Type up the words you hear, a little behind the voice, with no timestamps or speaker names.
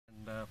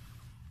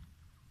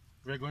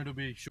We're going to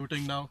be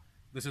shooting now.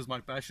 This is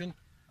my passion,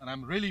 and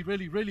I'm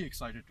really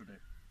excited today.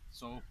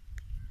 So,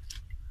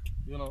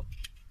 you know,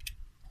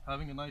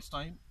 having a nice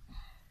time.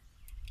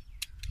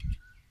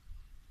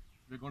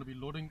 We're going to be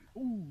loading.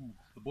 Ooh,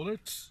 the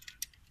bullets.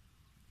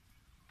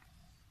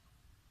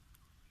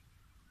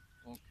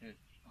 Okay.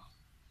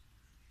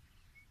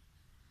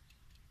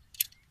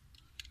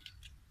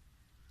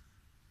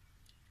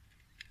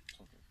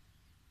 Okay.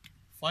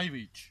 5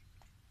 each.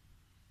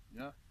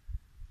 Yeah.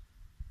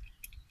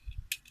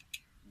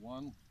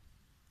 1,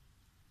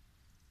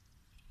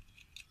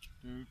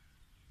 2,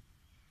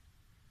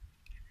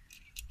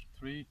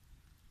 3,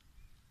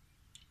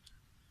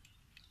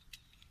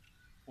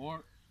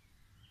 4,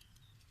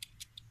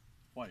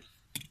 5.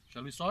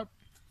 Shall we start?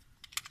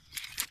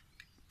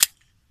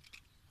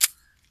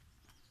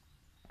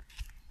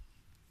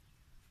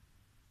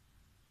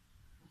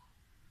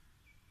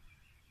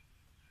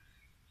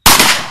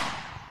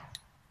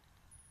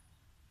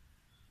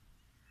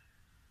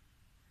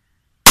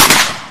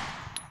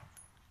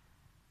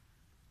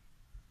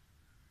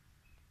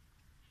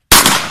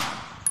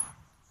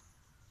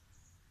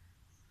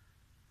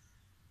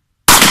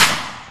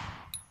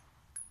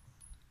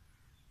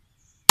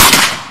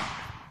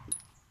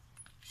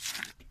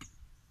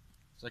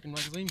 Second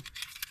magazine.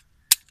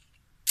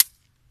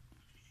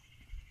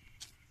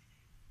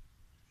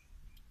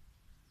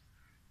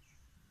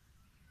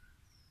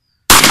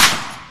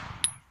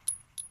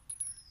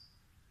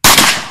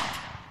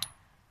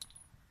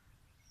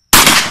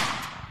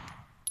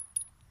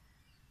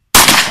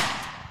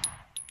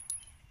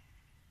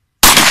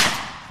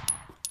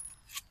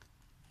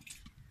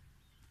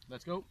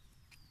 Let's go.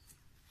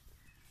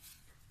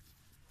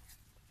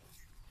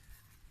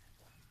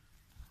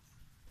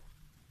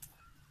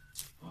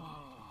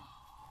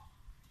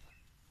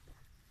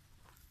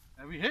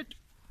 Have we hit?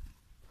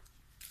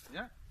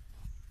 Yeah.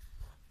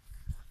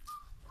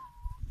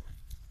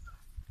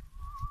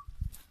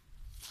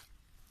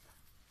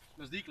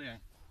 नजदीक ले आए.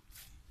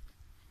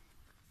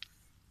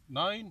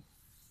 9,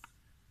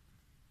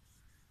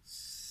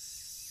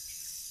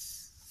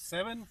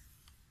 7,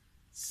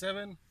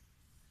 7,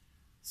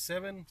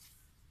 7,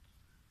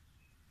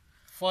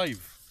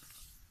 5.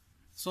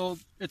 So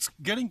it's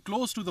getting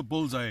close to the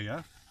bullseye,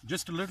 yeah?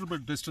 Just a little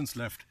bit distance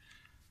left.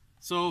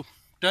 So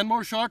 10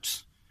 more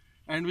shots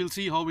and we'll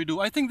see how we do.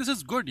 I think this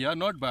is good, yeah,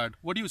 not bad.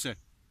 What do you say?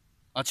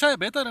 अच्छा है,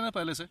 बेहतर है ना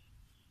पहले से.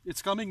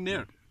 It's coming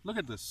near. Look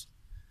at this.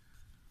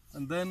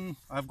 And then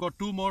I've got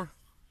 2 more.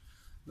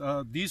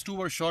 These 2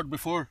 were shot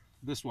before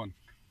this one.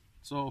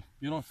 So,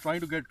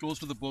 trying to get close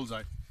to the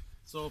bullseye.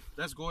 So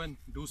let's go and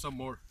do some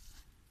more.